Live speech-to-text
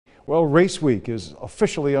Well, Race Week is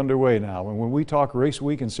officially underway now, and when we talk Race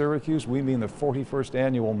Week in Syracuse, we mean the 41st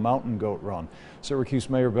annual Mountain Goat Run.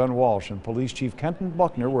 Syracuse Mayor Ben Walsh and Police Chief Kenton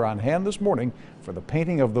Buckner were on hand this morning for the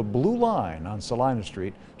painting of the Blue Line on Salina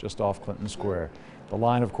Street, just off Clinton Square. The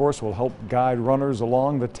line, of course, will help guide runners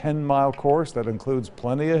along the 10-mile course that includes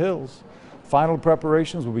plenty of hills. Final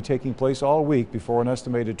preparations will be taking place all week before an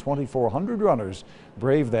estimated 2,400 runners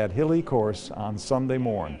brave that hilly course on Sunday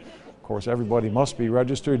morn. Of course, everybody must be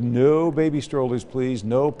registered. No baby strollers, please.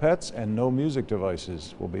 No pets and no music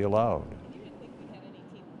devices will be allowed.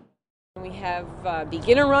 We have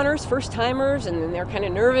beginner runners, first-timers, and they're kind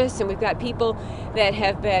of nervous. And we've got people that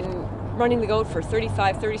have been running the goat for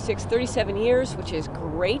 35, 36, 37 years, which is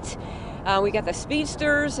great. We got the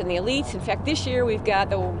speedsters and the elites. In fact, this year we've got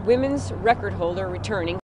the women's record holder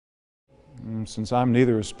returning. Since I'm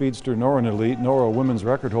neither a speedster nor an elite nor a women's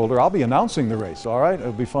record holder, I'll be announcing the race, all right?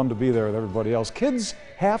 It'll be fun to be there with everybody else. Kids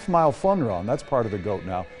half-mile fun run, that's part of the goat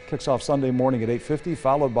now. Kicks off Sunday morning at 8:50,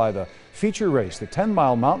 followed by the feature race, the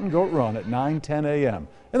 10-mile mountain goat run at 9:10 a.m.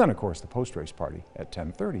 And then, of course, the post-race party at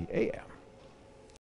 10:30 a.m.